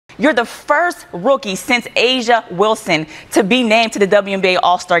you're the first rookie since Asia Wilson to be named to the WNBA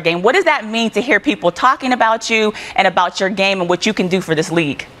All-Star Game. What does that mean to hear people talking about you and about your game and what you can do for this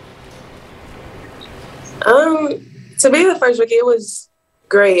league? To be the first rookie, it was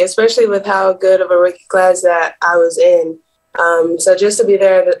great, especially with how good of a rookie class that I was in. So just to be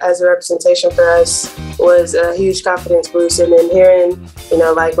there as a representation for us was a huge confidence boost. And then hearing,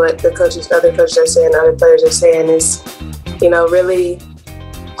 like what the other coaches are saying, other players are saying is, really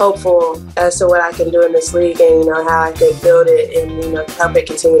hopeful as to what I can do in this league and, how I could build it and, help it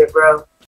continue to grow.